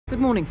Good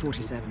morning,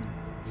 47.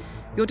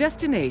 Your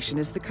destination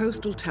is the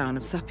coastal town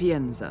of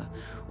Sapienza,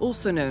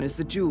 also known as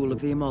the Jewel of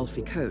the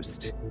Amalfi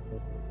Coast.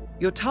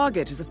 Your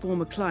target is a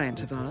former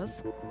client of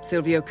ours,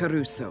 Silvio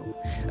Caruso,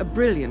 a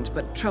brilliant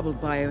but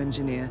troubled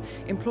bioengineer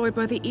employed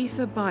by the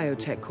Ether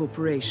Biotech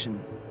Corporation.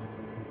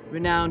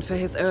 Renowned for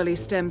his early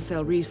stem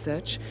cell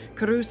research,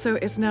 Caruso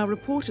is now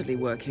reportedly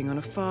working on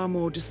a far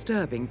more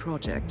disturbing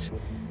project,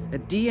 a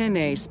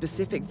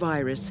DNA-specific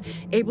virus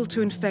able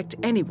to infect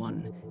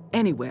anyone,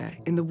 anywhere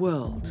in the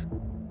world.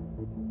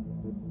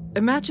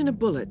 Imagine a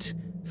bullet,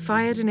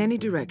 fired in any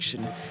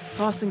direction,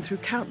 passing through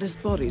countless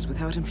bodies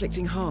without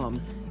inflicting harm,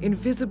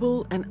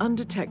 invisible and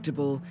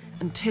undetectable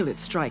until it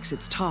strikes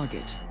its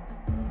target.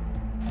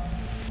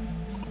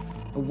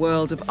 A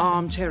world of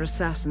armchair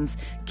assassins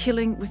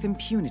killing with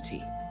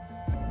impunity.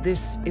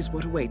 This is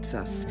what awaits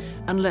us,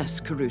 unless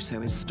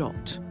Caruso is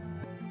stopped.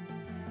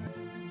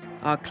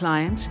 Our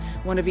client,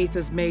 one of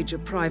Ether's major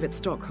private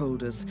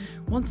stockholders,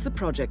 wants the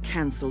project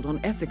cancelled on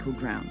ethical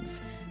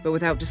grounds, but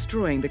without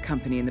destroying the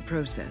company in the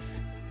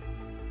process.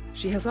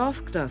 She has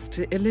asked us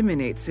to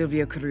eliminate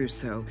Silvio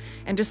Caruso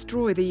and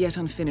destroy the yet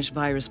unfinished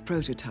virus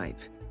prototype.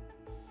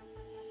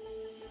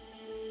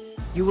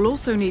 You will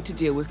also need to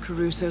deal with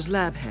Caruso's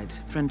lab head,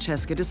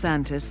 Francesca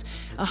DeSantis,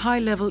 a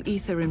high-level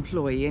Ether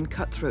employee and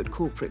cutthroat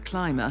corporate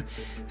climber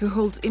who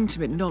holds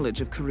intimate knowledge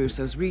of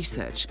Caruso's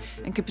research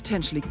and could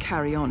potentially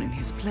carry on in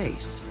his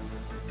place.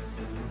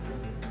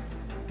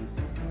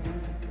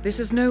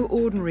 This is no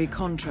ordinary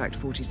contract,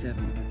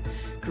 47.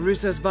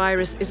 Caruso's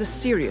virus is a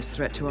serious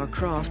threat to our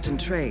craft and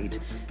trade,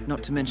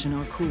 not to mention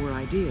our core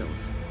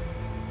ideals.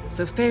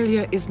 So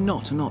failure is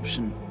not an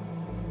option.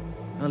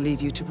 I'll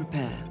leave you to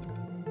prepare.